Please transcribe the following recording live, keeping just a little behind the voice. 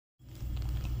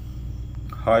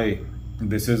Hi,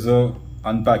 this is a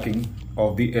unpacking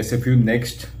of the SFU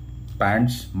Next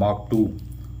Pants Mark II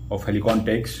of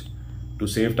helikon-tex. To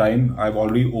save time, I've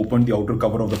already opened the outer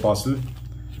cover of the parcel,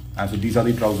 and so these are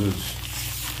the trousers.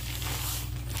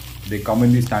 They come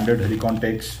in the standard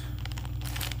helikon-tex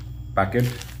packet.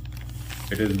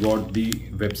 It has got the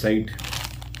website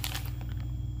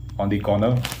on the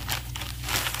corner,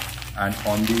 and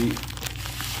on the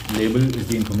label is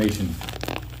the information.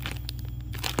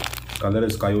 Color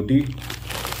is coyote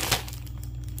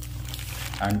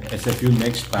and SFU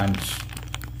Next Pants,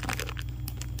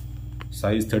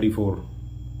 size 34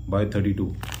 by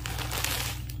 32.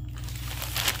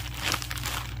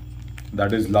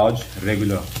 That is large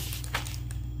regular.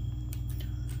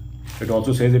 It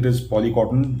also says it is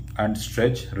polycotton and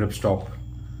stretch ripstop.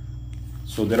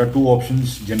 So there are two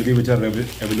options generally which are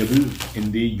available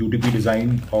in the UTP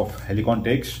design of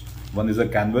helikon-tex. One is a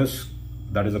canvas,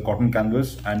 that is a cotton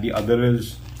canvas, and the other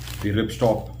is the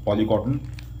ripstop polycotton.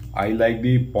 I like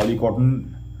the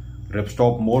polycotton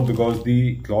ripstop more because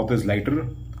the cloth is lighter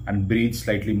and breathes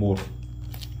slightly more.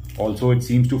 Also, it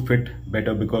seems to fit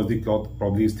better because the cloth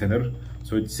probably is thinner,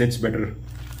 so it sits better,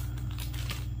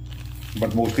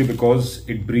 but mostly because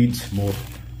it breathes more.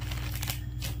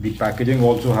 The packaging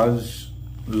also has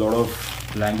a lot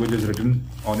of languages written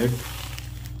on it,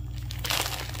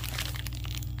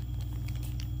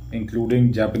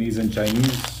 including Japanese and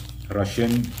Chinese,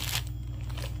 Russian,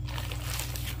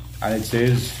 and it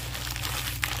says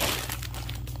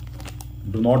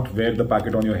do not wear the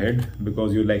packet on your head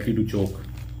because you're likely to choke.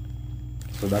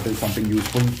 So that is something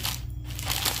useful.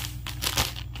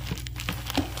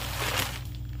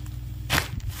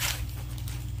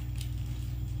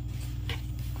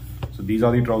 So these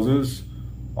are the trousers.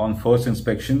 On first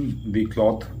inspection, the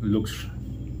cloth looks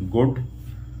good.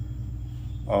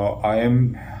 I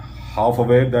am half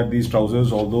aware that these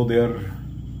trousers, although they are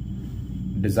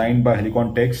designed by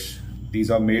helikon-tex, these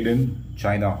are made in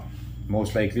China,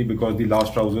 most likely because the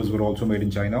last trousers were also made in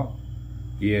China.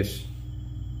 Yes.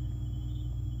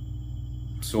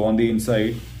 So on the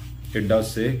inside, it does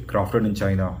say crafted in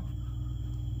China.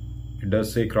 It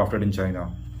does say crafted in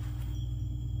China.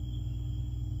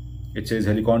 It says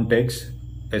helikon-tex,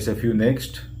 SFU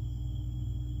Next,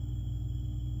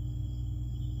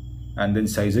 and then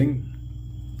sizing,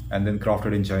 and then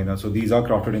crafted in China. So these are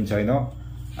crafted in China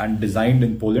and designed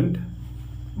in Poland,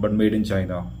 but made in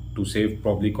China to save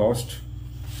probably cost.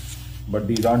 But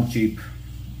these aren't cheap.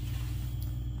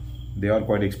 They are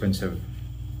quite expensive.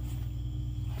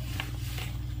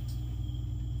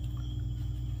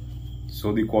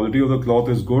 So the quality of the cloth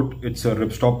is good. It's a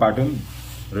ripstop pattern.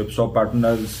 Ripstop pattern,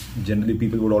 as generally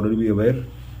people would already be aware,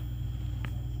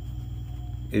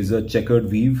 is a checkered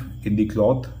weave in the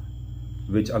cloth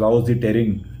which allows the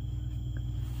tearing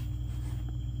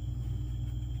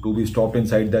to be stopped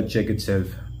inside that check itself.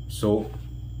 So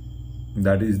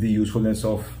that is the usefulness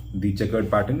of the checkered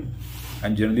pattern,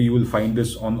 and generally you will find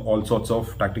this on all sorts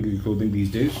of tactical clothing these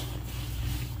days.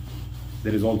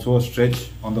 There is also a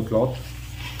stretch on the cloth,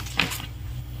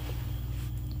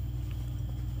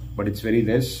 but it's very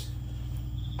less.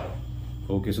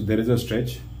 Okay, so there is a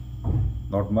stretch,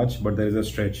 not much, but there is a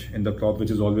stretch in the cloth, which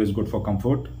is always good for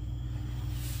comfort.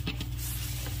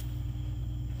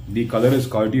 The color is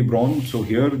coyote brown, so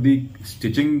here the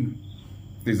stitching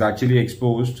is actually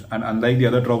exposed, and unlike the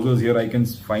other trousers, here I can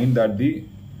find that the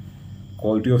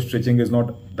quality of stitching is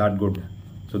not that good.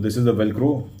 So this is a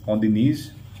velcro on the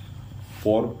knees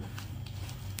for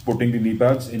putting the knee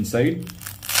pads inside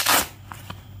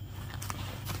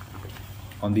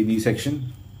on the knee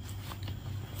section,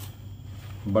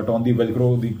 but on the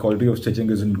velcro the quality of stitching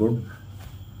isn't good.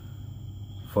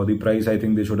 For the price, I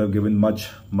think they should have given much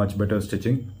better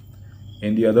stitching.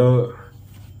 In the other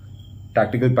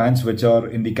tactical pants which are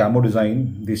in the camo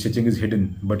design, the stitching is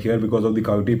hidden, but here because of the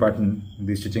coyote pattern,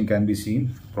 the stitching can be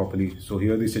seen properly. So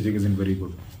here the stitching isn't very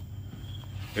good,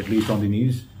 at least on the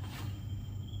knees.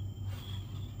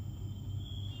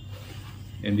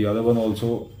 In the other one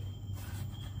also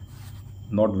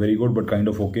not very good, but kind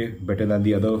of okay, better than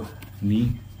the other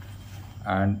knee.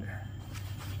 And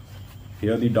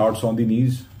here the darts on the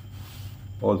knees,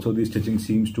 also the stitching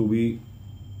seems to be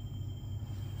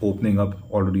opening up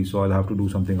already, so I'll have to do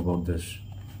something about this.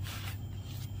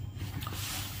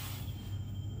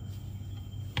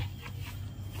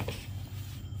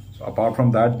 So apart from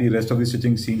that, the rest of the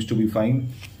stitching seems to be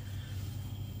fine.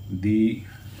 The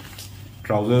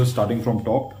trousers starting from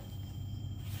top.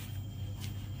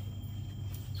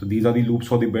 So these are the loops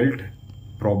for the belt,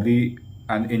 probably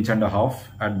 1.5 inches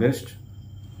at best,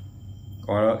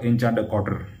 or 1.25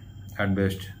 inches at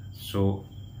best. So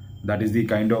That is the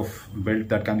kind of belt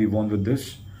that can be worn with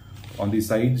this. On the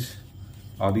sides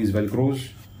are these velcros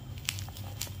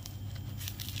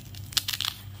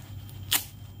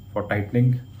for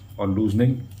tightening or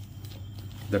loosening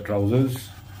the trousers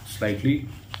slightly,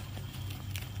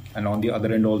 and on the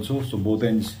other end also. So both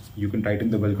ends you can tighten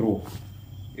the velcro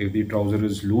if the trouser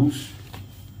is loose,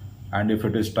 and if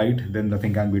it is tight then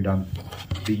nothing can be done.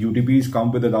 The UTPs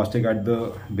come with elastic at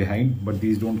the behind, but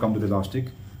these don't come with elastic,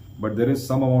 but there is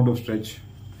some amount of stretch,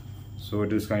 so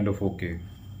it is kind of okay,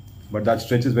 but that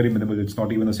stretch is very minimal. It's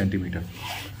not even a centimeter.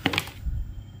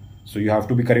 So you have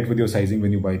to be correct with your sizing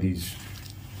when you buy these.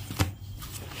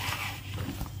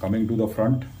 Coming to the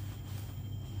front,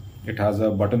 it has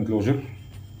a button closure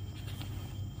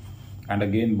and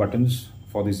again buttons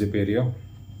for the zip area.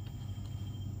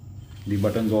 The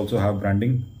buttons also have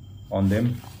branding on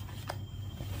them.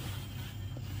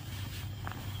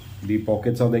 The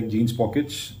pockets are like jeans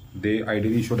pockets. They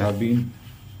ideally should have been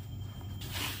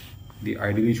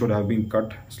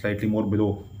cut slightly more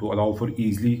below to allow for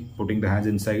easily putting the hands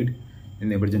inside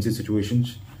in emergency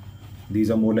situations. These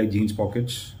are more like jeans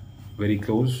pockets, very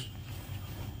close,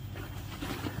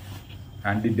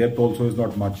 and the depth also is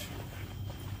not much.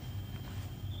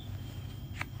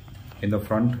 In the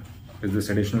front is this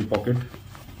additional pocket.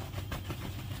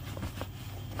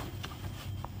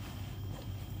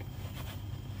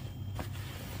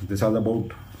 This has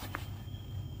about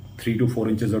 3 to 4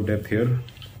 inches of depth here,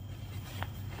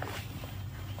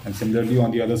 and similarly on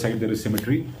the other side there is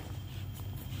symmetry.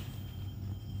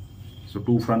 So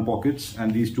 2 front pockets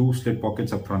and these 2 slit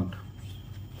pockets up front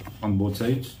on both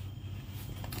sides,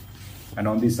 and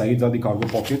on the sides are the cargo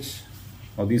pockets.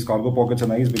 Now these cargo pockets are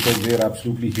nice because they are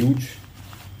absolutely huge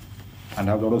and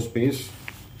have a lot of space.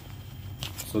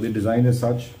 So the design is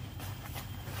such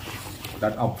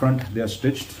that up front they are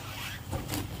stitched.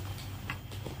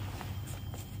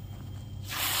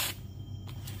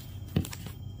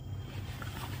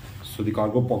 So the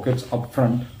cargo pockets up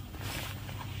front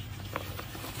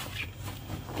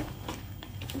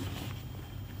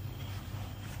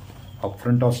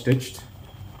are stitched,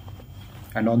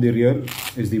 and on the rear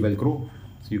is the velcro.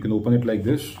 So you can open it like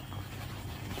this,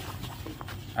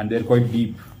 and they're quite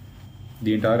deep.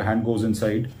 The entire hand goes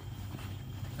inside,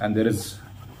 and there is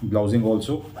blousing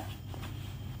also.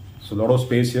 So a lot of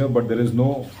space here, but there is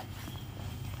no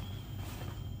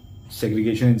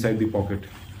segregation inside the pocket.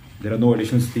 There are no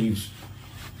additional sleeves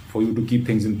for you to keep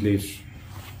things in place.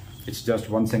 It's just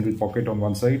one single pocket on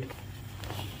one side.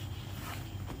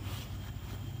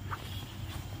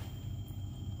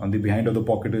 On the behind of the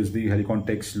pocket is the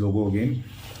helikon-tex logo again,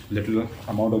 little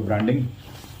amount of branding,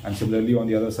 and similarly on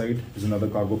the other side is another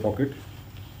cargo pocket.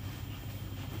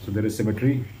 So there is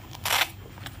symmetry.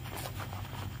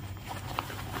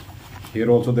 Here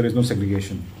also there is no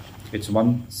segregation. It's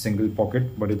one single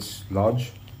pocket, but it's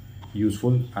large,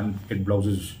 useful, and it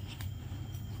blouses.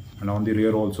 And on the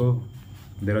rear also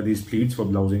there are these pleats for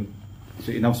blousing.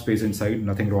 So enough space inside,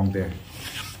 nothing wrong there.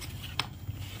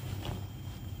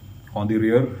 On the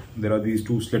rear there are these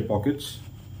 2 slit pockets,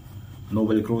 no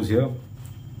velcros here.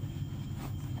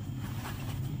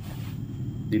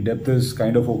 The depth is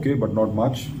kind of okay, but not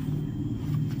much.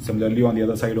 Similarly on the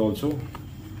other side also,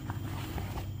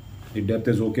 the depth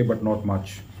is okay, but not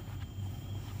much.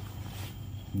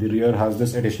 The rear has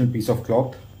this additional piece of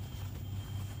cloth.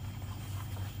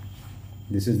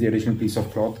 This is the additional piece of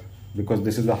cloth because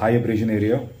this is a high abrasion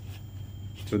area.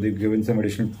 So they've given some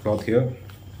additional cloth here.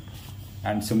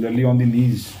 And similarly on the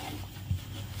knees,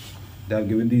 they have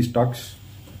given these tucks,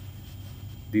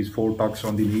 these 4 tucks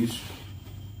on the knees,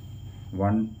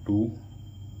 1, 2,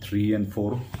 3 and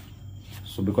 4.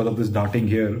 So because of this darting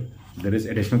here, there is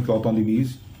additional cloth on the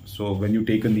knees. So when you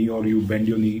take a knee or you bend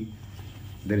your knee,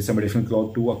 there is some additional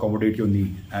cloth to accommodate your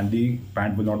knee, and the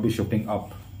pant will not be shifting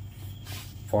up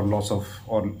for loss of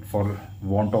or for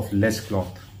want of less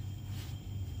cloth.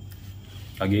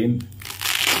 Again,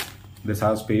 this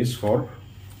has space for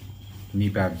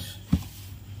knee pads.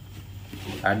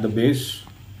 At the base,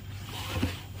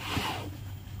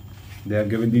 they are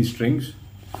given these strings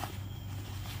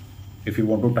if you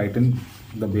want to tighten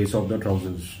the base of the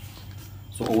trousers.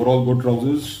 So overall good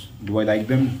trousers. Do I like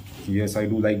them? Yes, I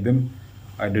do like them.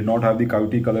 I did not have the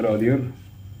coyote color earlier,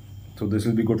 so this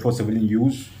will be good for civilian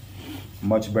use.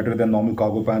 Much better than normal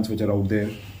cargo pants which are out there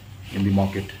in the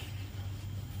market.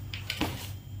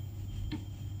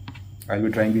 I'll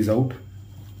be trying these out.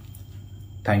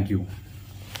 Thank you.